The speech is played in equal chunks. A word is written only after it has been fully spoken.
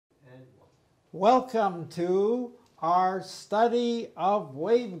Welcome to our study of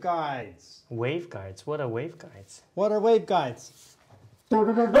waveguides. Waveguides? What are waveguides? What are waveguides?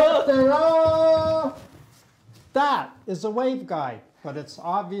 That is a waveguide, but it's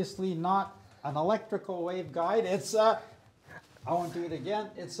obviously not an electrical waveguide. It's I won't do it again.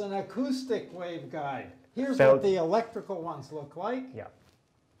 It's an acoustic waveguide. Here's what the electrical ones look like. Yeah.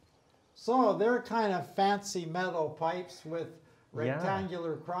 So they're kind of fancy metal pipes with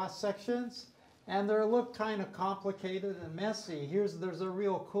rectangular cross sections. And they look kind of complicated and messy. There's a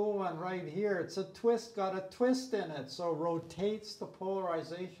real cool one right here. It's a twist, got a twist in it, so rotates the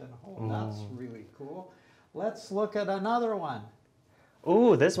polarization. Oh, that's really cool. Let's look at another one.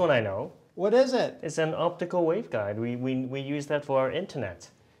 Ooh, this one I know. What is it? It's an optical waveguide. We use that for our internet.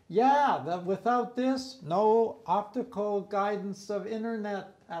 Yeah, without this, no optical guidance of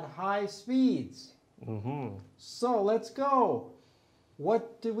internet at high speeds. So let's go.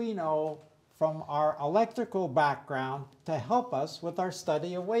 What do we know from our electrical background to help us with our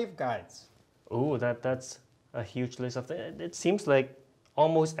study of waveguides? Ooh, that's a huge list of things. It seems like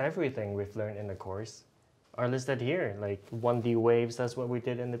almost everything we've learned in the course are listed here, like 1D waves. That's what we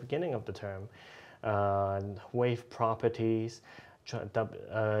did in the beginning of the term. Wave properties,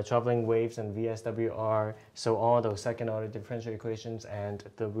 traveling waves and VSWR. So all those second order differential equations and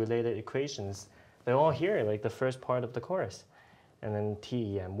the related equations, they're all here, like the first part of the course. And then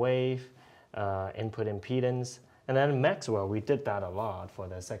TEM wave, input impedance, and then Maxwell. We did that a lot for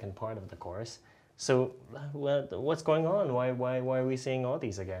the second part of the course. So what's going on? Why are we seeing all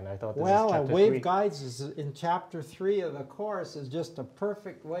these again? I thought this is chapter 3. Waveguides is in chapter 3 of the course is just a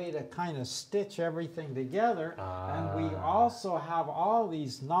perfect way to kind of stitch everything together. And we also have all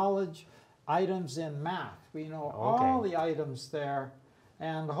these knowledge items in math. We know all the items there.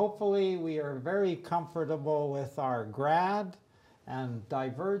 And hopefully we are very comfortable with our grad and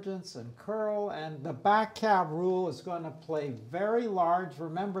divergence and curl, and the back cab rule is going to play very large.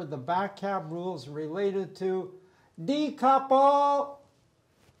 Remember, the back cab rule is related to decouple.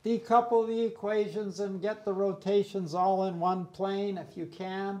 Decouple the equations and get the rotations all in one plane if you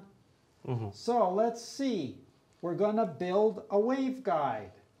can. So let's see. We're going to build a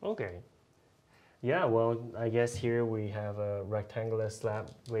waveguide. Okay. Yeah, well, I guess here we have a rectangular slab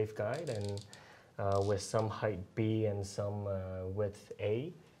waveguide and with some height B and some width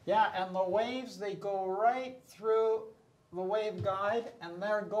A. Yeah, and the waves, they go right through the waveguide, and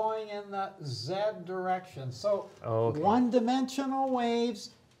they're going in the Z direction. So one-dimensional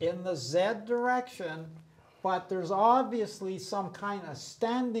waves in the Z direction, but there's obviously some kind of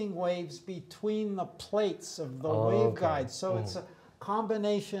standing waves between the plates of the waveguide. So it's a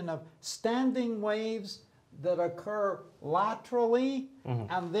combination of standing waves that occur laterally,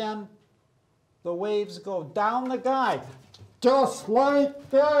 and then the waves go down the guide, just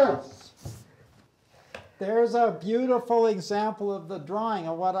like this. There's a beautiful example of the drawing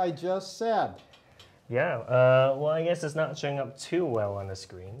of what I just said. Yeah, well, I guess it's not showing up too well on the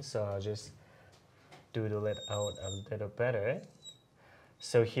screen, so I'll just doodle it out a little better.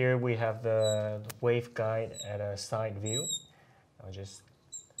 So here we have the waveguide at a side view. I'll just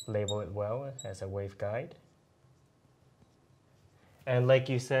label it well as a waveguide. And like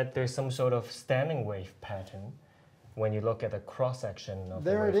you said, there's some sort of standing wave pattern when you look at the cross-section of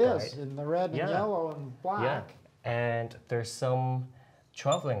the waveguide. There it is, in the red and yellow and black. Yeah, and there's some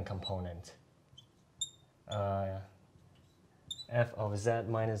traveling component, f of z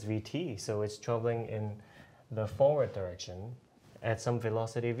minus vt, so it's traveling in the forward direction at some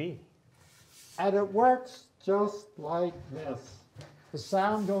velocity v. And it works just like this. The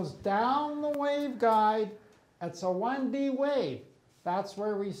sound goes down the waveguide. It's a 1D wave. That's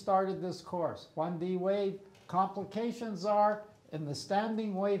where we started this course. 1D wave. Complications are in the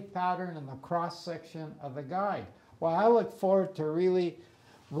standing wave pattern and the cross-section of the guide. Well, I look forward to really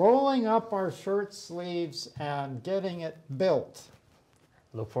rolling up our shirt sleeves and getting it built.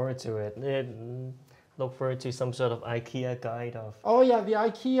 Look forward to it. Look forward to some sort of IKEA guide of... Oh yeah, the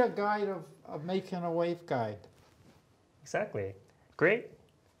IKEA guide of making a waveguide. Exactly. Great.